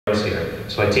arrows here.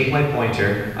 So I take my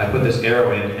pointer, I put this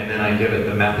arrow in, and then I give it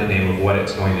the method name of what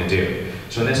it's going to do.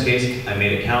 So in this case, I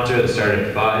made a counter that started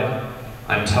at 5.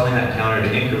 I'm telling that counter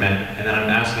to increment, and then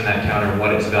I'm asking that counter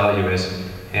what its value is,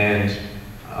 and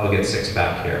I'll get 6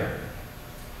 back here.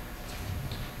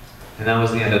 And that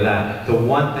was the end of that. The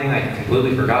one thing I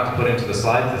completely forgot to put into the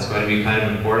slides that's going to be kind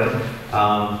of important,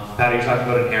 Pat, you talked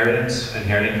about inheritance,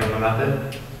 inheriting from the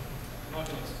method? I'm not going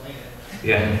to explain it.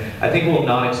 Yeah, I think we'll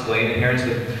not explain inheritance,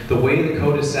 but the way the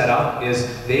code is set up is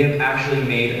they have actually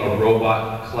made a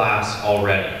robot class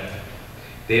already.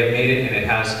 They have made it, and it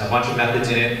has a bunch of methods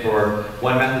in it for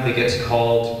one method that gets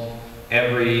called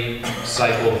every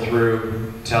cycle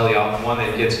through teleop, one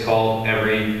that gets called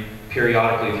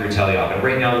periodically through teleop. And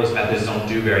right now those methods don't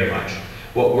do very much.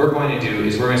 What we're going to do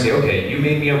is we're going to say, okay, you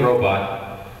made me a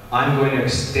robot, I'm going to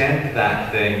extend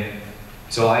that thing,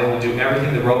 so I will do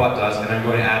everything the robot does, and I'm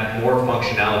going to add more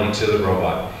functionality to the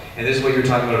robot. And this is what you're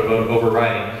talking about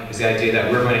overriding, is the idea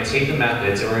that we're going to take the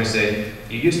methods and we're going to say,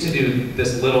 you used to do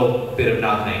this little bit of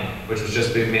nothing, which was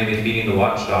just mainly feeding the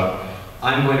watchdog.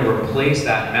 I'm going to replace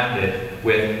that method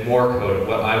with more code of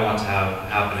what I want to have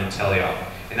happen in teleop.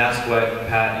 And that's what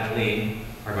Pat and Lee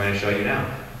are going to show you now.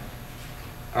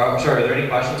 Sorry, are there any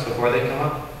questions before they come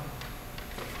up?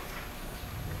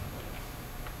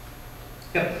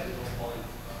 Yep.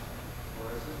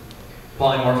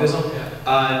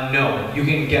 Polymorphism? No, you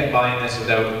can get by in this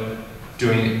without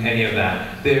doing any of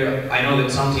that. I know that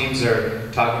some teams are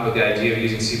talking about the idea of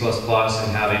using C++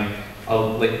 and having,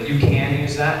 you can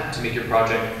use that to make your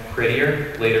project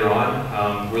prettier later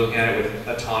on. We're looking at it with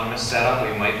autonomous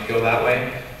setup, we might go that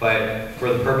way. But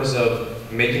for the purpose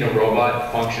of making a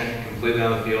robot function completely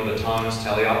on the field, autonomous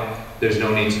teleop, there's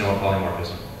no need to know what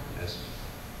polymorphism is.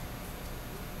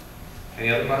 Any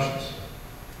other questions?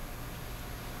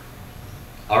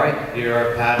 All right, here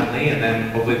are Pat and Lee, and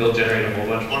then hopefully they'll generate a whole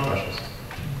bunch more questions.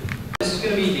 This is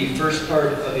going to be the first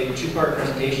part of a two-part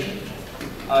presentation.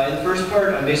 In the first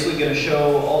part, I'm basically going to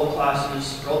show all the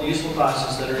classes, or all the useful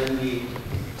classes that are in the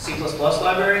C++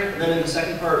 library. And then in the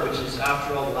second part, which is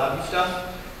after all the LabVIEW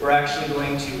stuff, we're actually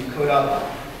going to code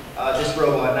up this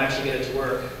robot and actually get it to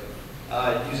work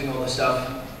using all the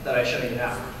stuff that I showed you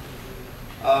now.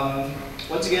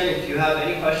 Once again, if you have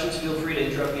any questions, feel free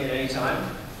to interrupt me at any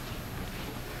time.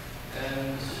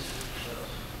 And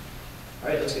all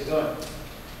right, let's get going.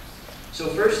 So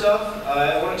first off,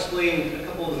 I want to explain a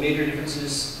couple of the major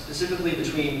differences specifically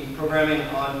between programming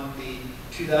on the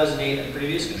 2008 and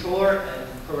previous controller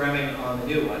and programming on the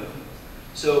new one.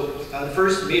 So the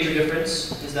first major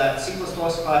difference is that C++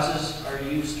 classes are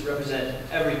used to represent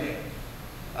everything.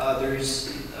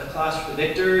 There's a class for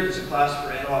Victor, there's a class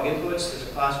for analog inputs, there's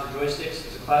a class for joysticks,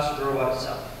 there's a class for the robot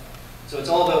itself. So it's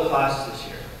all about classes this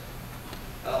year.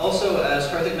 Also, as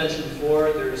Karthik mentioned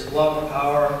before, there's a lot more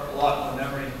power, a lot more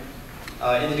memory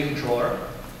in the new controller.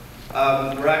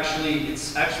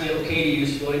 It's actually okay to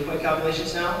use floating point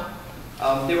calculations now.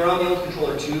 They were on the old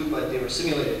controller too, but they were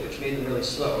simulated, which made them really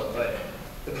slow. But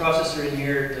the processor in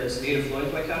here does native floating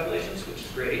point calculations, which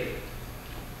is great.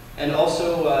 And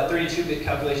also, 32-bit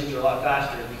calculations are a lot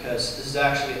faster because this is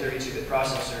actually a 32-bit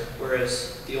processor,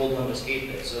 whereas the old one was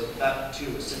 8-bit, so that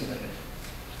too was simulated.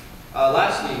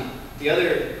 Lastly, the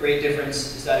other great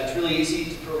difference is that it's really easy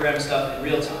to program stuff in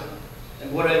real time.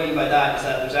 And what I mean by that is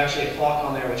that there's actually a clock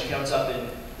on there which counts up in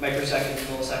microseconds,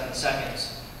 milliseconds,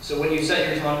 seconds. So when you set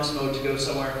your autonomous mode to go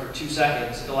somewhere for 2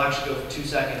 seconds, it'll actually go for 2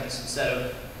 seconds instead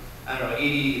of, I don't know,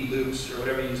 80 loops or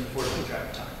whatever you use before to keep track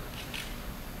of time.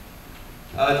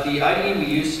 The IDE we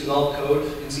use to develop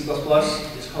code in C++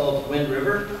 is called Wind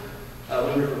River.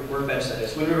 Wind River Workbench, that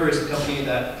is. Wind River is the company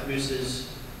that produces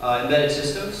embedded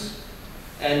systems.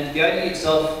 And the IDE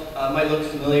itself might look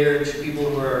familiar to people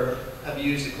who have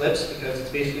used Eclipse because it's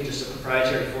basically just a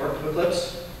proprietary fork of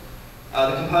Eclipse.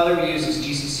 The compiler we use is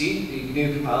GCC, the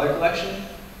GNU Compiler Collection.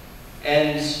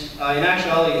 And in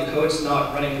actuality, the code's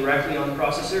not running directly on the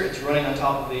processor, it's running on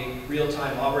top of a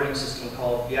real-time operating system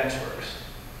called VxWorks,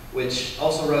 which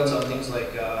also runs on things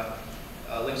like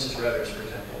Linksys routers, for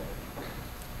example.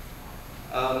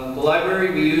 The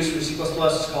library we use for C++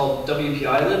 is called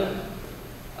WPILib.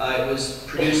 It was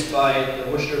produced by the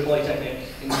Worcester Polytechnic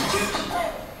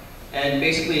Institute. And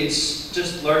basically, it's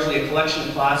just largely a collection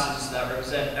of classes that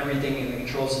represent everything in the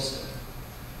control system.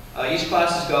 Each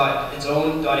class has got its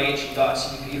own .h and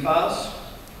 .cpp files.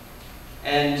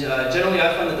 And generally,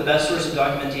 I find that the best source of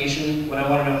documentation when I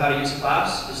want to know how to use a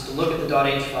class is to look at the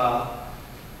 .h file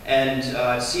and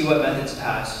see what methods it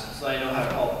has, so that I know how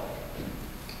to call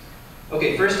it.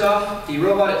 Okay, first off, the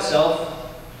robot itself,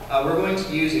 we're going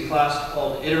to use a class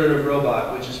called Iterative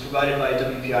Robot, which is provided by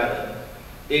WPILib.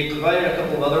 They provided a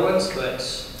couple of other ones, but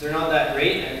they're not that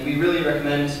great, and we really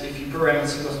recommend if you program in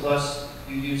C++,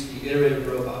 you use the iterative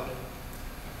robot.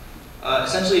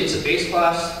 Essentially, it's a base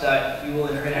class that you will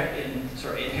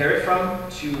inherit from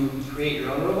to create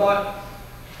your own robot.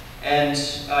 And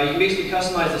you can basically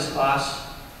customize this class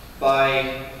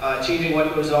by changing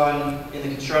what goes on in the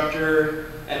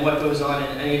constructor and what goes on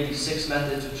in any of these 6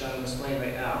 methods, which I'm displaying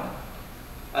right now.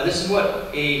 This is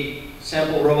what a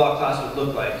sample robot class would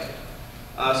look like.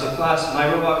 So class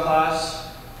myRobot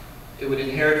class, it would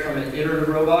inherit from an iterative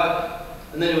robot,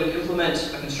 and then it would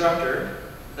implement a constructor.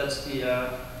 That's the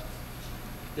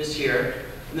this here.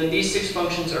 And then these 6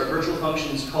 functions are virtual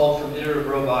functions called from iterative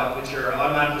robot, which are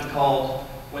automatically called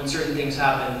when certain things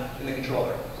happen in the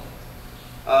controller.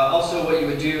 Also, what you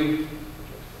would do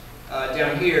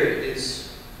down here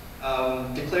is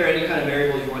declare any kind of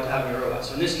variable you want to have in your robot.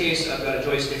 So in this case, I've got a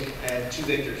joystick and 2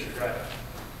 vectors for driving.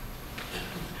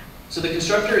 So the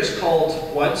constructor is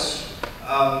called once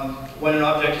when an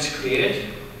object is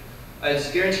created.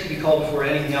 It's guaranteed to be called before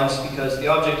anything else because the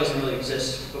object doesn't really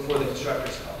exist before the constructor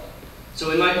is called. So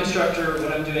in my constructor,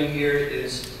 what I'm doing here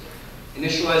is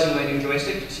initializing my new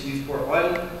joystick to use port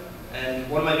 1, and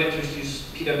one of my vectors to use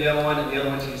PWM1 and the other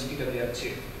one to use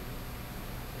PWM2.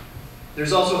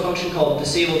 There's also a function called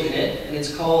disabledInit, and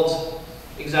it's called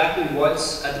exactly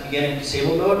once at the beginning of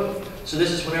disabled mode. So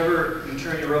this is whenever you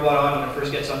turn your robot on when it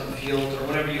first gets onto the field, or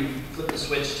whenever you flip the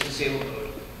switch to disabled mode.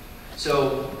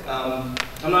 So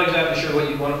I'm not exactly sure what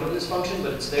you want to put in this function,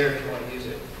 but it's there if you want to use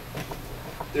it.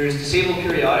 There's disable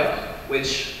periodic,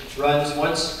 which runs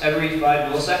once every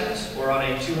 5 milliseconds, or on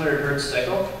a 200 hertz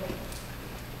cycle.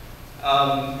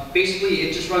 Basically,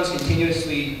 it just runs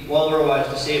continuously while the robot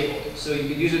is disabled. So you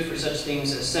could use it for such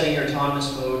things as setting your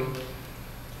autonomous mode,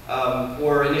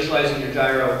 or initializing your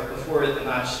gyro before the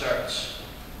match starts.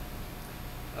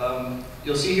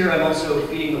 You'll see here I'm also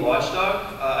feeding the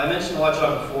watchdog. I mentioned the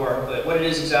watchdog before, but what it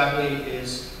is exactly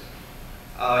is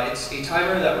it's a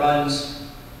timer that runs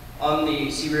on the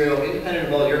serial independent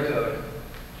of all your code.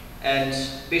 And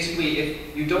basically,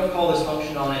 if you don't call this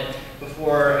function on it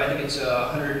before, I think it's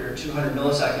 100 or 200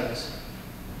 milliseconds,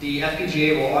 the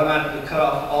FPGA will automatically cut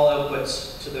off all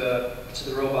outputs to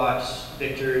the robots,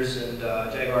 Victors and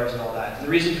Jaguars and all that. And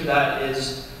the reason for that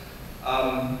is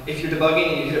if you're debugging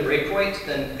and you hit a breakpoint,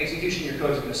 then execution of your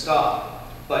code is going to stop.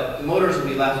 But the motors will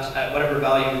be left at whatever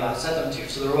value you last set them to,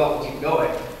 so the robot will keep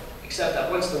going. Except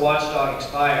that once the watchdog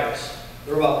expires,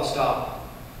 the robot will stop.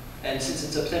 And since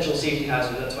it's a potential safety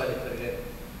hazard, that's why they put it in.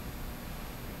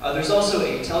 There's also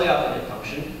a teleop-init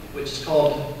function, which is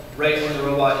called right when the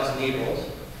robot is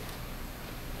enabled.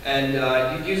 And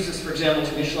you'd use this, for example,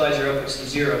 to initialize your outputs to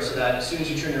 0, so that as soon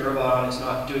as you turn your robot on, it's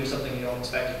not doing something you don't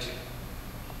expect it to.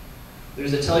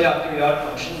 There's a teleop periodic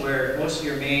function where most of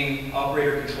your main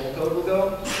operator control code will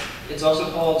go. It's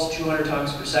also called 200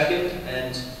 times per second,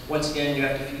 and once again, you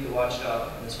have to feed the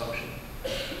watchdog in this function.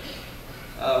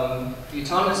 The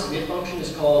autonomous init function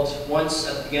is called once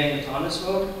at the beginning of autonomous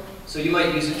mode. So you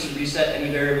might use it to reset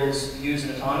any variables you use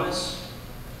in autonomous.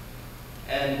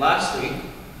 And lastly,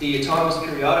 the autonomous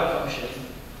periodic function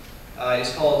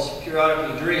is called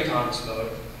periodically during autonomous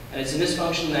mode. And it's in this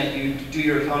function that you do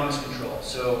your autonomous control.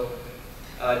 So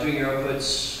doing your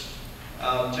outputs,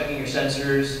 checking your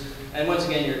sensors, and once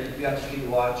again, you have to feed the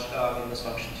watchdog in this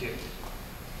function too.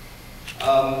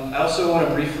 I also want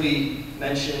to briefly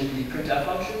mention the printf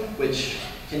function, which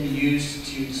can be used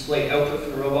to display output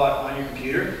from the robot on your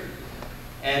computer.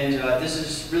 And this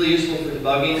is really useful for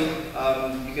debugging.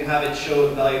 You can have it show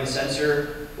the value of the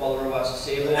sensor while the robot's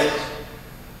disabled.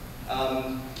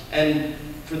 And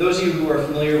for those of you who are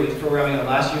familiar with programming on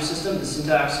last year's system, the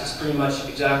syntax is pretty much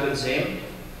exactly the same.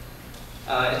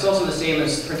 It's also the same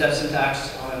as printf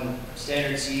syntax on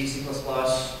standard C, C++.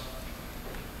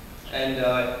 And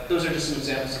those are just some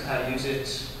examples of how to use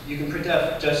it. You can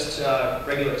printf just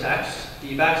regular text.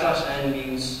 The /n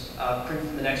means print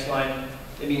from the next line.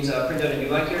 It means print out a new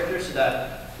line character so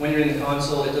that when you're in the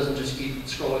console, it doesn't just keep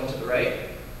scrolling to the right.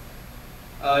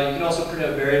 You can also print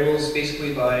out variables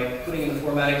basically by putting in the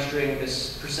formatting string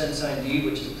this %d,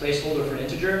 which is a placeholder for an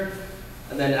integer.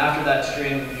 And then after that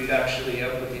string, you'd actually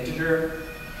output the integer.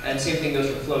 And same thing goes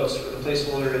for floats, where the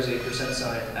placeholder is a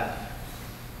 %f.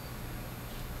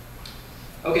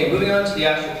 Okay, moving on to the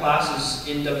actual classes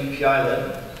in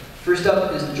WPILib. First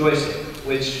up is the joystick,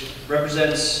 which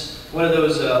represents one of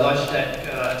those Logitech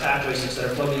attack joysticks that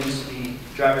are plugged into the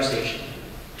driver station.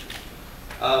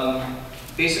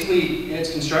 Basically, in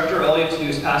its constructor, all you have to do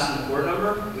is pass in the port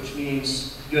number, which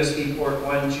means USB port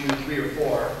 1, 2, 3, or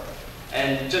 4.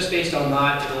 And just based on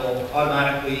that, it'll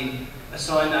automatically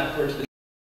assign that port to the